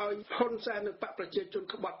ធ្វើឲ្យហ៊ុនសែននិងបកប្រជាជន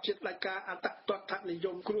ក្បត់ជាតិដាច់ការអតតថនិយ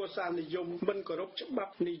មគ្រួសារនិយមមិនគោរពច្បា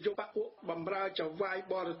ប់និយមបកបំរើចវាយ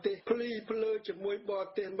បរទេសភ្លីភ្លើជាមួយបរ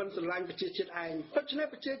ទេសមិនស្រឡាញ់ប្រជាជាតិឯងដូច្នេះ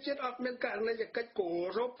ប្រជាជាតិអត់មានករណីយកិច្ចគោ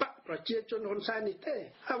រពបកប្រជាជនហ៊ុនសែននេះទេ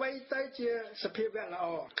អ្វីទៅជាសភាវៈល្អ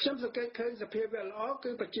ខ្ញុំសង្កេតឃើញសភាវៈល្អ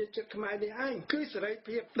គឺប្រជាជាតិខ្មែរនេះឯងគឺសេរី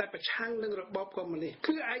ភាពដែលប្រឆាំងនឹងរបបកុម្មុយនីស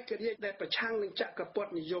គឺឯករាជ្យដែលប្រឆាំងនឹងចក្រពត្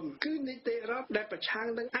តិនិយមគឺនីតិរដ្ឋដែលប្រឆាំង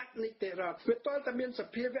នឹងអនីតិរដ្ឋវាតើតែមានស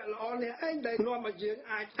ភាវៈល្អនេះឯងដែលនាំឲ្យយើង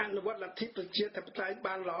អាចអនុវត្តលទ្ធិប្រជាធិបតេយ្យ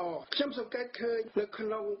បានល្អខ្ញុំសង្កេតឃើញនៅក្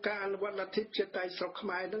នុងការអនុវត្តលទ្ធិប្រជាធិបតេយ្យស្រុកខ្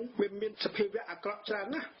មែរនឹងវាមានសភាវៈអាក្រក់ច្រើន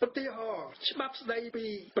ណាស់ឧទាហរណ៍ច្បាប់ស្ដីពី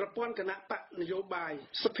ប្រព័ន្ធគណៈបកនយោបាយ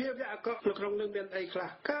សភាវៈអាក្រក់នៅក្នុងនឹងមានអីខ្លះ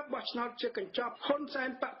ការបោះឆ្នោតជាកញ្ចប់ហ៊ុនសែន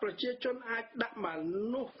បកប្រជាជនអាចដាក់ម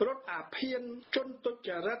នុស្សរត់អាភៀនជនទុច្ច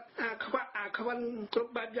រិតអាខ្វាក់អាខ្វិនគ្រ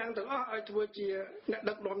ប់បែបយ៉ាងទាំងអស់ឲ្យធ្វើជាអ្នក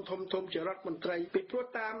ដឹកនាំធំជារដ្ឋមន្ត្រីពីព្រោះ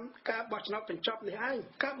តាមការបោះឆ្នោតកញ្ចប់នេះឯង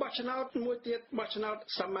ការបោះឆ្នោតមួយទៀតបោះឆ្នោត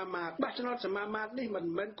សមាមាត្របោះឆ្នោតសមាមាត្រនេះមិន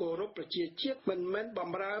មែនគោរពប្រជាជាតិមិនមែនបំ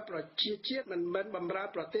រើប្រជាជាតិមិនមែនបំរើ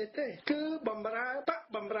ប្រទេសទេគឺបំរើបក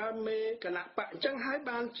បំរើមេគណៈបកអញ្ចឹងហើយ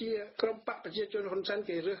បានជាក្រុមបកប្រជាជនហ៊ុនសែន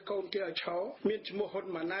គេរើសកូនគេឲ្យឆោមានឈ្មោះហ៊ុន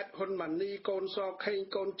ម៉ាណែតហ៊ុនម៉ានីកូនសខេង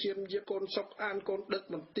កូនជៀមយាកូនសុកអានកូនដឹក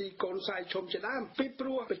មន្ទីរកូនសាយឈុំជាដើមពីព្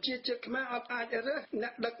រោះប្រជាជាតិខ្មែរអត់អាចរើសអ្ន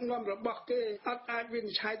កដឹកនាំរបស់គេអត់អាចវិ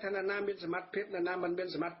និច្ឆ័យថាណាមានសមត្ថភាពណាមិនមាន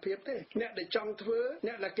សមត្ថភាពទេអ្នកដែលចង់ធ្វើ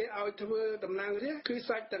អ្នកដែលគេឲ្យធ្វើតំណាងរាស្ត្រគឺ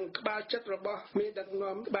សាច់ទាំងក្បាលចិត្តរបស់មេដឹក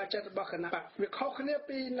នាំក្បាលចិត្តរបស់គណៈបកវាខុសគ្នា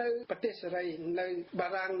ពីនៅប្រទេសសេរីនៅបា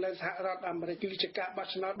រាំងនៅសហរដ្ឋអាមេរិកគឺជាការបោះ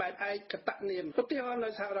ឆ្នោតបែបឯកតនាមឧទាហរណ៍នៅ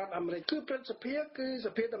សហរដ្ឋអាមេរិកគឺព្រឹទ្ធសភាគឺស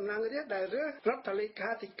ភាតំណាងរាស្ត្រដែលរើសរដ្ឋលេ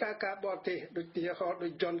ខាធិការការបរទេសដូចទីហោដូ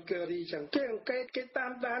ច John Kerry ចឹងគេអង្កេតគេតា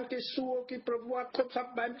មដានគេសួរគេប្រវត្តិគ្រប់សព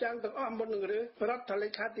បែបយ៉ាងទាំងអស់មុននឹងរើសរដ្ឋលេ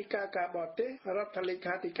ខាធិការការបរទេសរដ្ឋលេ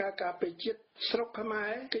ខាធិការការពារជាតិស្រុកខ្មែ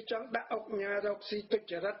រគេចង់ដាក់អុកញ៉ារកស៊ីទុច្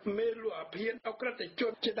ចរិតមេលក់អភិនអក្រិតជ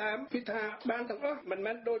នជាដើមគឺថាបានទាំងអស់មិន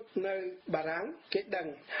មែនដូចនៅបារាំងគេដឹង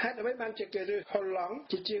ហេតុអ្វីបានជាគេរើសហុលឡង់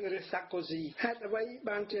ជាជាងរើសសាកូស៊ីហេតុអ្វី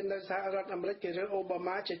បានជានៅសហរដ្ឋអាមេរិកគេរើសអូបា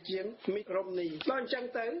ម៉ាជាជាងមីតរ៉ុមនីដល់អញ្ចឹង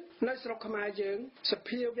ទៅ ទៅនៅស្រុកខ្មែរយើងស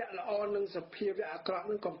ភាវៈល្អនិងសភាវៈអាក្រក់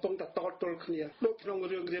នឹងកំពុងតែតទល់គ្នាដូចក្នុង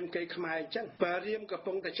រឿងរាមកេរ្តិ៍ខ្មែរអញ្ចឹងបើរៀមកំ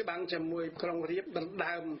ពុងតែច្បាំងជាមួយក្រុងរាពណ៍ដណ្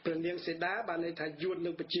ដើមព្រះនាងសីតាបានន័យថាយួននិ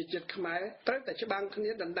ងប្រជាជាតិខ្មែរត្រូវតែច្បាំងគ្នា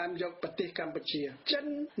ដណ្ដើមយកប្រទេសកម្ពុជាចិន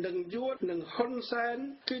និងយួននិងហ៊ុនសែន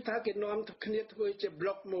គឺថាគេនាំគ្នាធ្វើជាប្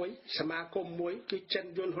លុកមួយសមាគមមួយគឺចិន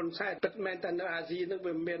យួនហ៊ុនសែនពិតមែនតែនៅអាស៊ីនឹង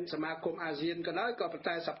វាមានសមាគមអាស៊ានក៏ដោយក៏ប៉ុន្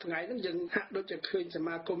តែសប្តាហ៍ថ្ងៃហ្នឹងយើងហាក់ដូចជាឃើញស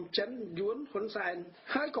មាគមចិនយួនហ៊ុនសែន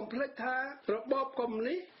ហើយកុំភ្លេចថារបបកុម្មុយ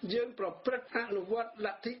នីសយើងប្រព្រឹត្តអនុវត្តល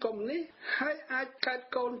ទ្ធិកុម្មុយនីសហើយអាចកើត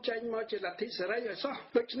កូនចេញមកជាលទ្ធិសេរីឲ្យសោះ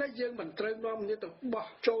ដូច្នេះយើងមិនត្រូវនាំគ្នាទៅបោះ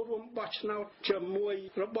ចូលរួមបោះឆ្នោតជាមួយ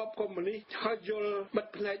របបកុម្មុយនីសហើយយល់បិទ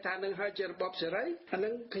ភ្នែកថានឹងហើយជារបបសេរីអានឹ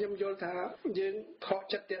ងខ្ញុំយល់ថាយើងខក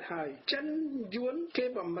ចិត្តទៀតហើយចិនយួនគេ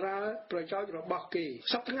បំរើប្រយោជន៍របស់គេ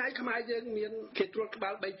សប្តាហ៍ថ្ងៃខ្មែរយើងមានគេត្រួតក្បា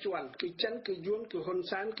ល3ជាន់គឺចិនគឺយួនគឺហ៊ុន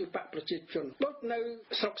សែនគឺបកប្រជាជនដូចនៅ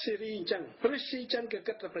ស្រុកស៊ីរីអញ្ចឹងរុស្ស៊ីចិនគេ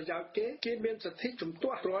គិតតែប្រយោជន៍គេមានសិទ្ធិជំ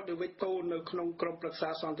ទាស់រាល់ដែលវិតូនៅក្នុងក្រុមប្រឹក្សា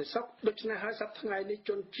សន្តិសុខដូច្នេះហើយសប្តាហ៍ថ្ងៃនេះ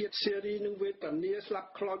ជនជាតិស៊ីរីនឹងវេទនាស្លាប់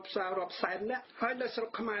ខ្លោចផ្សាររាប់សែននាក់ហើយនៅស្រុក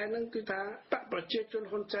ខ្មែរនឹងគឺថាបកប្រជាជន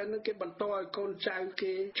ហ៊ុនសែននឹងគេបន្តឲ្យកូនចៅ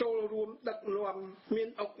គេចូលរួមដឹកនាំមាន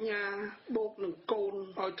អុកញ៉ាបូកនឹងកូន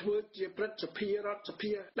ឲ្យធ្វើជាព្រឹទ្ធសភារដ្ឋស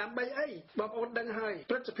ភាដើម្បីអីបងប្អូនដឹងហើយ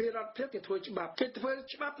ព្រឹទ្ធសភារដ្ឋសភាគេធ្វើច្បាប់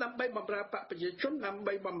ដើម្បីបម្រើបកប្រជាជនដើម្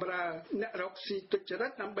បីបម្រើអ្នករកស៊ីទុច្ចរិ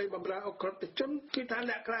តដើម្បីបម្រើអក្រិតជនគឺថា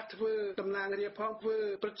អ្នកខ្លះធ្វើតំណាងរាស្ត្រផងធ្វើ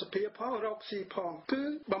ព្រឹទ្ធសភាផងរកស៊ីផងគឺ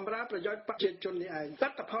បម្រើប្រយោជន៍ប្រជាជននេះឯងល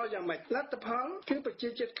ទ្ធផលយ៉ាងម៉េចលទ្ធផលគឺប្រជា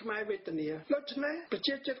ជាតិខ្មែរវេទនាដូច្នេះប្រ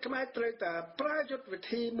ជាជាតិខ្មែរត្រូវតែប្រើយុទ្ធវិ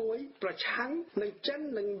ធីមួយប្រឆាំងនឹងចិន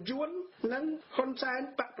និងយួននិងហ៊ុនសែន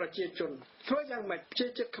បកប្រជាជនធ្វើយ៉ាងម៉េចប្រជា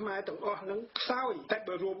ជាតិខ្មែរទាំងអស់នឹងខ្សោយតែ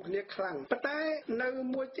បើរួមគ្នាខ្លាំងប៉ុន្តែនៅ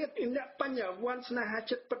មួយទៀតអ្នកបញ្ញវន្តស្នេហា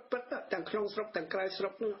ចិត្តពិតទាំងក្នុងស្រុកទាំងក្រៅស្រុ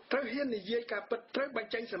កនោះត្រូវហ៊ាននិយាយការពិតត្រូវប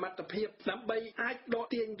ញ្ចេញសមត្ថភាពដើម្បីអាចដក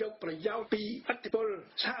ទាញយកប្រយោជន៍ពីឥទ្ធិពល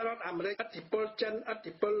សហរដ្ឋអាមេរិកឥទ្ធិពលចិនឥទ្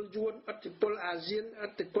ធិពលយួនឥទ្ធិពលអាស៊ានឥ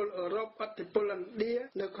ទ្ធិពលអឺរ៉ុបឥទ្ធិពលឥណ្ឌា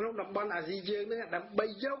នៅក្នុងតំបន់អាស៊ីយើងនេះដើម្បី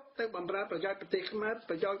យកទៅបម្រើប្រយោជន៍ប្រទេសខ្មែរ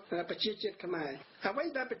ប្រយោជន៍ប្រជាជាតិខ្មែរអ្វី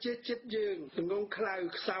ដែលប្រជាជាតិយើងងងខ្លៅ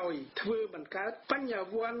ខ្សោយធ្វើមិនកើតបញ្ញ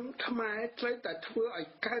វន្តខ្មែរត្រូវតែធ្វើឲ្យ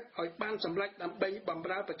កើតឲ្យបានសម្រេចដើម្បីបម្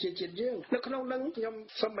រើប្រជាជាតិយើងនៅក្នុងនឹងខ្ញុំ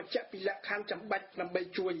សូមបញ្ជាក់ពីលក្ខខណ្ឌចាំបាច់ដើម្បី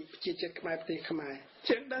ជួយប្រជាជាតិខ្មែរប្រទេសខ្មែរ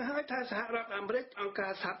ជាងដឹងហើយថាសហរដ្ឋអាមេរិកអង្គកា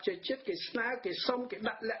រសហប្រជាជាតិគេស្នើគេសុំគេ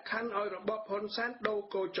ដាក់លក្ខខណ្ឌឲ្យរបបហ៊ុនសែនដូរ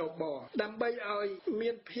កោចបដើម្បីឲ្យ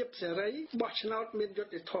មានភាពសេរីបោះឆ្នោតមានយុ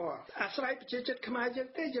ត្តិធម៌អាស្រ័យប្រជាជាតិខ្មែរយើង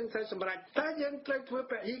ទេយើងត្រូវសម្រេចតើយើងត្រូវធ្វើ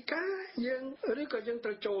ពហិការយើងឬក៏យើងត្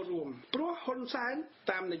រូវចូលរួមព្រោះហ៊ុនសែន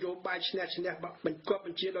តាមនយោបាយឈ្នះបញ្ចប់ប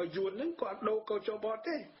ញ្ជាដល់យួននឹងគាត់ដូរកោចប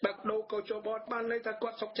ទេបើដូរកោចបបានន័យថាគា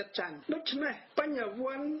ត់សុកចិត្តចាញ់ដូច្នេះបញ្ញវ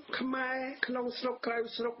ន្តខ្មែរក្នុងស្រុកក្រៅ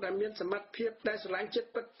ស្រុកដែលមានសមត្ថភាពដែលស្រឡាញ់ចិត្ត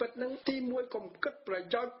ពិតនឹងទី1កុំគិតប្រ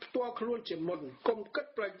យោជន៍ផ្ទាល់ខ្លួនជាមុនកុំគិត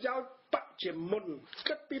ប្រយោជន៍បកជាមុន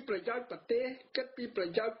គិតពីប្រយោជន៍ប្រទេសគិតពីប្រ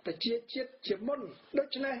យោជន៍ប្រជាជាតិជាមុនដូ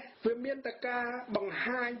ច្នេះវាមានតែការបង្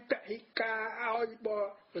ហាញពហិការឲ្យ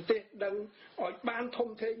ប្រទេសដឹងឲ្យបានធំ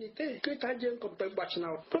ធេងនេះទេគឺថាយើងកុំទៅបោះឆ្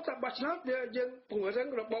នោតព្រោះតែបោះឆ្នោតវាយើងពង្រឹង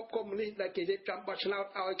របបកុម្មុយនីសដែលគេរៀបចំបោះឆ្នោត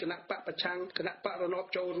ឲ្យគណៈបកប្រឆាំងគណៈបករណប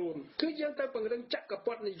ចូលរួមគឺយើងទៅពង្រឹងចក្រព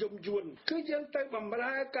ត្តិនិយមយួនគឺយើងទៅបំ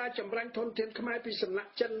រើការចម្រាញ់ធនធានខ្មែរពីសំណា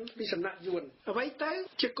ក់ចិនពីសំណាក់យួនអ្វីទៅ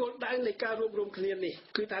ជាគោលដៅនៃការរួបរวมគ្នានេះ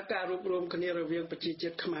គឺថាការរួបរวมគ្នារវាងប្រជាជា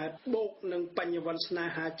តិខ្មែរបូកនឹងបញ្ញវន្តស្នេ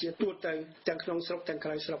ហាជាតិទូទៅទាំងក្នុងស្រុកទាំងក្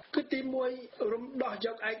រៅស្រុកគឺទី1រំដោះយ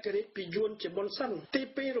កឯករាជ្យពីយួនជាមុនសិនទី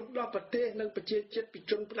2រំដោះប្រទេសនិងប្រជាជាតិពី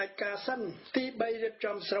ជនផ្ដាច់ការសិនទី3រៀប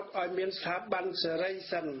ចំស្រុកឲ្យមានស្ថាប័នសេរី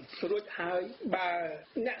សិនរួចហើយបើ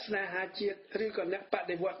អ្នកស្នេហាជាតិឬក៏អ្នកប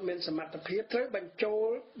ដិវត្តមានសមត្ថភាពត្រូវបញ្ចូល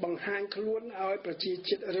បង្ហាញខ្លួនឲ្យប្រជា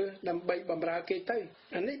ជាតិរើសដើម្បីបម្រើគេទៅ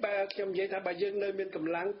អានេះបើខ្ញុំនិយាយថាបើយើងនៅមានក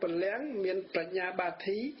ម្លាំងពលំមានប្រាជ្ញាបា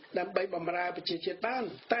ធីដើម្បីបម្រើប្រជាជាតិបាន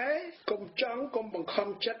តែកុំបង្ខំ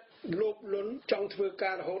ចិត្តលោភលន់ចង់ធ្វើ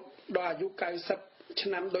ការរហូតដល់អាយុ90ឆ្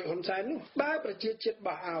នាំដោយហ៊ុនសែននោះបើប្រជាជាតិ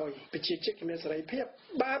បោះឲ្យប្រជាជាតិមានសេរីភាព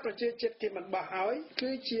បើប្រជាជាតិគេមិនបោះឲ្យគឺ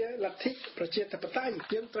ជាលទ្ធិប្រជាធិបតេយ្យ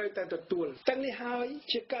យើងត្រូវតែទទួលទាំងនេះហើយ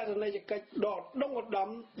ជាករណីយកិច្ចដ៏ដុងឧត្តម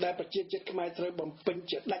ដែលប្រជាជាតិខ្មែរត្រូវបំពេញ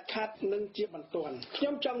ជាដាច់ខាតនិងជាបន្ទាន់ខ្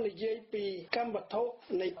ញុំចង់និយាយពីកម្មវត្ថុ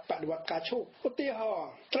នៃបដិវត្តការឈូកឧទាហរណ៍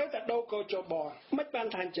ត្រូវតែដូរកោចបមិនបាន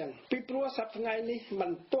ថាអញ្ចឹងពីព្រោះសប្តាហ៍ថ្ងៃនេះមិ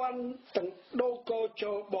នទាន់ទាំងដូរកោច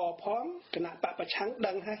បផងគណៈបកប្រឆាំង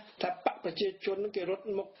ដឹងហើយថាបកប្រជាជនគេរត់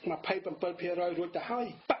មុខ 27% រួចទៅហើយ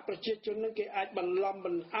បក ប្រជាជននឹងគេអាចបន្លំប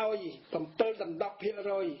ន្ឲ្យ7 ដល់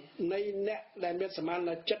 10% នៃអ្នកដែលមានសមាន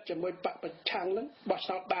ចិត្តជាមួយបកប្រឆាំងនឹងបោះឆ្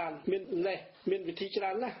នោតបានមានវិធីច្រើ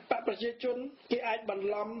នណាស់បកប្រជាជនគេអាចបន្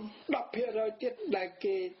លំ 10% ទៀតដែល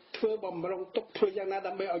គេធ្វើបំរុងទុកធ្វើយ៉ាងណា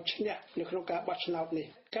ដើម្បីឲ្យឈ្នះនៅក្នុងការបោះឆ្នោតនេះ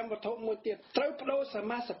កម្មវត្ថុមួយទៀតត្រូវបដូរស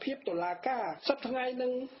មាជិកតុលាការសប្តាហ៍ថ្ងៃនឹ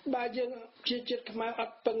ងបើយើងជាជាតិខ្មែរអ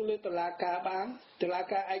ត់ពឹងលើតុលាការបានតុលា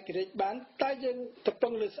ការឯករាជ្យបានតែយើងទៅពឹ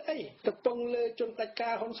ងលើស្អីទៅពឹងលើជនផ្ដាច់កា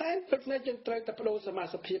រហ៊ុនសែនដូច្នេះយើងត្រូវតែបដូរសមា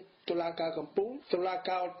ជិកតុលាការកំពូលតុលា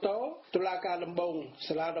ការអូតូតុលាការដំបង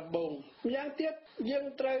សាលាដំបងម្យ៉ាងទៀតយើង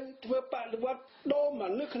ត្រូវធ្វើបដិវត្តដូរម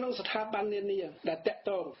នុស្សក្នុងស្ថាប័ននានាដែលតាក់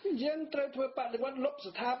ទងយើងត្រូវធ្វើបដិវត្តលុប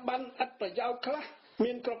ស្ថាប័នអត្ថប្រយោជន៍ខ្លះ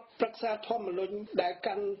មានគ្រប់ប្រឹក្សាធម្មនុញ្ញដែល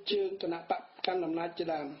កាន់ជើងគណៈបកកាន់អំណាចជា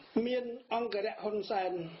ដើមមានអង្គរៈហ៊ុនសែ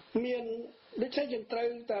នមានដូច្នេះយើងត្រូវ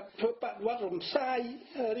តែធ្វើបដិវត្តរំសាយ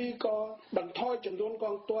ឬក៏បន្ថយចំនួនក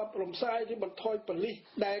ងទ័ពរំសាយឬបន្ថយប៉ូលីស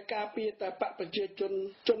ដែលការពារតែបកប្រជាជ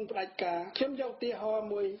នផ្ដាច់ការខ្ញុំយកឧទាហរណ៍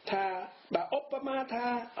មួយថាបើឧបមាថា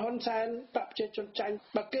ហ៊ុនសែនបកប្រជាជនចាញ់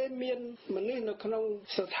បើគេមានមនុស្សនៅក្នុង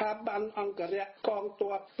ស្ថាប័នអង្គរៈកង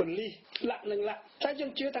ទ័ពប៉ូលីសលក្ខណៈតែយើ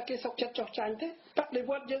ងជឿថាគេសុខចិត្តចោះចាញ់ទេបដិ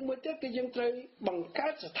វត្តយើងមួយទៀតគឺយើងត្រូវបង្កើ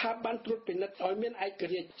តស្ថាប័នត្រួតពិនិត្យឲ្យមានឯក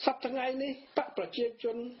រាជ្យសប្តាហ៍ថ្ងៃនេះបកប្រជាជ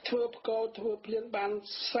នធ្វើផ្គរធ្វើភ្លៀងបាន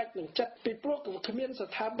ស្រេចនឹងចិត្តពីព្រោះគ្មាន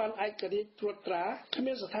ស្ថាប័នឯករាជ្យត្រួតត្រាគ្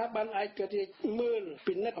មានស្ថាប័នឯករាជ្យមើល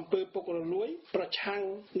ពិនិត្យអំពើពុករលួយប្រឆាំង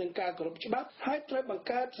នឹងការគោរពច្បាប់ហើយត្រូវបង្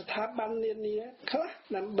កើតស្ថាប័ននានាខ្លះ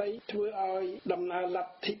ដើម្បីធ្វើឲ្យដំណើរលទ្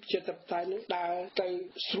ធិប្រជាធិបតេយ្យនេះដើរទៅ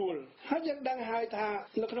ស្រួលហើយយើងដឹងហើយថា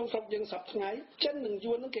នៅក្នុងស្រុកយើងសប្តាហ៍ថ្ងៃចិននិង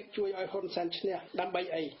យួននឹងគេជួយឲ្យហ៊ុនសែនឈ្នះដើម្បី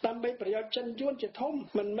អីដើម្បីប្រយោជន៍ចិនយួនជាធំ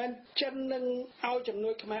មិនមែនចិននឹងឲ្យជំ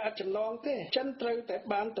នួយខ្មែរអត់ចំណងទេចិនត្រូវតែ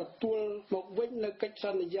បានទទួលមកវិញនៅកិច្ចស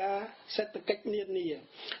ន្យាសេដ្ឋកិច្ចនានា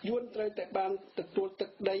យួនត្រូវតែបានទទួលទឹក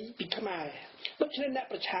ដីពីខ្មែរដូច្នេះអ្នក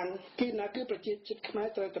ប្រឆាំងគឺប្រជាជាតិខ្មែរ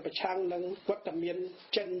ត្រូវតែប្រឆាំងនឹងវត្តមាន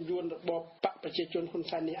ចិនយួនរបបបកប្រជាជនហ៊ុន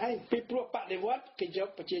សែននេះឯងពីព្រោះបដិវត្តគេយក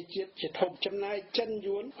ប្រជាជាតិជាធំចំណាយចិន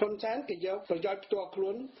យួនហ៊ុនសែនគេយកប្រយោជន៍ផ្ទាល់ខ្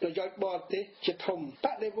លួនប្រយោជន៍បរទេសជាធំប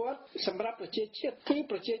ដិវត្តសម្រាប់ប្រជាជាតិគឺ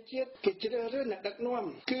ប្រជាជាតិគេជ្រើសរើសអ្នកដឹកនាំ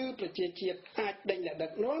គឺប្រជាជាតិអាចដេញអ្នកដឹ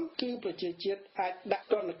កនាំគឺប្រជាជាតិអាចដាក់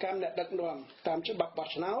ទណ្ឌកម្មអ្នកដឹកនាំតាមច្បាប់បោះ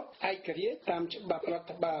ឆ្នោតឯករាជ្យតាមច្បាប់រដ្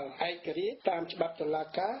ឋបាលឯករាជ្យតាមច្បាប់តុលា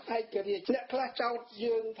ការឯករាជ្យអ្នកខ្លះចោទ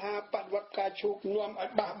យើងថាបដិវត្តផ្កាឈូកនាំឲ្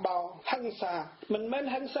យបះបោរហិង្សាមិនមែន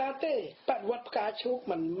ហិង្សាទេបដិវត្តផ្កាឈូក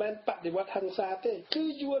មិនមែនបដិវត្តហិង្សាទេគឺ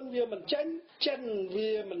យួនវាមិនចេញចិន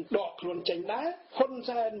វាមិនដកខ្លួនចេញដែរហ៊ុន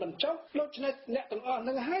សែនមិនចុះដូច្នេះអ្នកទាំងអស់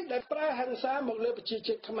នឹងហើយដែលប្រើហិង្សាមកលើប្រជា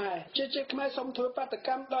ជាតិខ្មែរប្រជាជាតិខ្មែរសូមធ្វើបាតក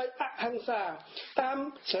ម្មដោយអហិង្សាតាម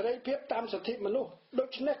សេរីភាពតាមសិទ្ធិមនុស្សដូ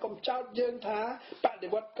ច្នេះកុំចោទយើងថាបដិ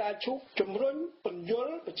វត្តផ្កាឈូកជំរុញពន្យ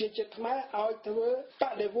ល់ប្រជាជាតិខ្មែរឲ្យធ្វើប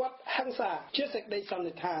ដិវត្តហិង្សាជាសេចក្តីសន្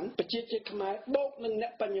និដ្ឋានប្រជាជាតិខ្មែរបូកនឹងអ្ន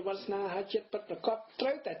កបញ្ញវន្តស្នេហាជាតិពិតប្រាកដត្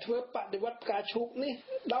រូវតែធ្វើបដិវត្តផ្កាឈូកនេះ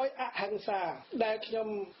ដោយអហិង្សាដែលខ្ញុំ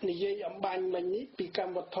និយាយអំបញ្ញមិញនេះពីក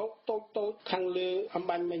ម្មវត្ថុតូចខាងលើអំ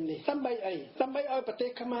បញ្ញមិញនេះដើម្បីអីដើម្បីឲ្យប្រទេស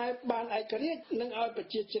ខ្មែរបានឯករាជ្យនិងឲ្យប្រ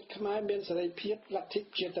ជាជាតិខ្មែរមានសេរីភាពលទ្ធិ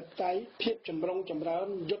ប្រជាធិបតេយ្យភាពចម្រុងចម្រើន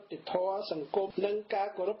យុត្តិធម៌សង្គមនិងការ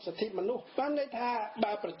គោរពសិទ្ធិមនុស្សបានន័យថា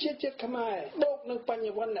បើប្រជាជាតិខ្មែរបូកនឹងបញ្ញ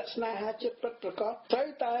វន្តអ្នកស្នេហាជាតិពិតប្រាកដត្រូវ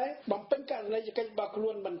តែបំពេញករណីយកិច្ចរបស់ខ្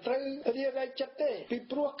លួនមិនត្រូវរារែកចិត្តទេពី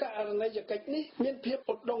ព្រោះករណីយកិច្ចនេះមានភាព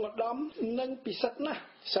ឧត្តមឧត្តមនិងពិសិដ្ឋណាស់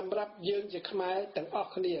សម្រាប់យើងជាខ្មែរទាំងអស់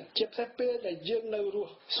គ្នាជាពិសេសពេលដែលយើងនៅរ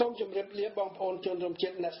ស់សូមជម្រាបលាបងប្អូនជនរួមជា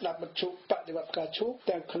តិអ្នកស្ដាប់វិទ្យុបដិវត្តផ្កាឈូក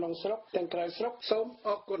ទាំងក្នុងស្រុកទាំងក្រៅស្រុកសូមអ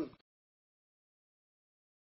រគុណ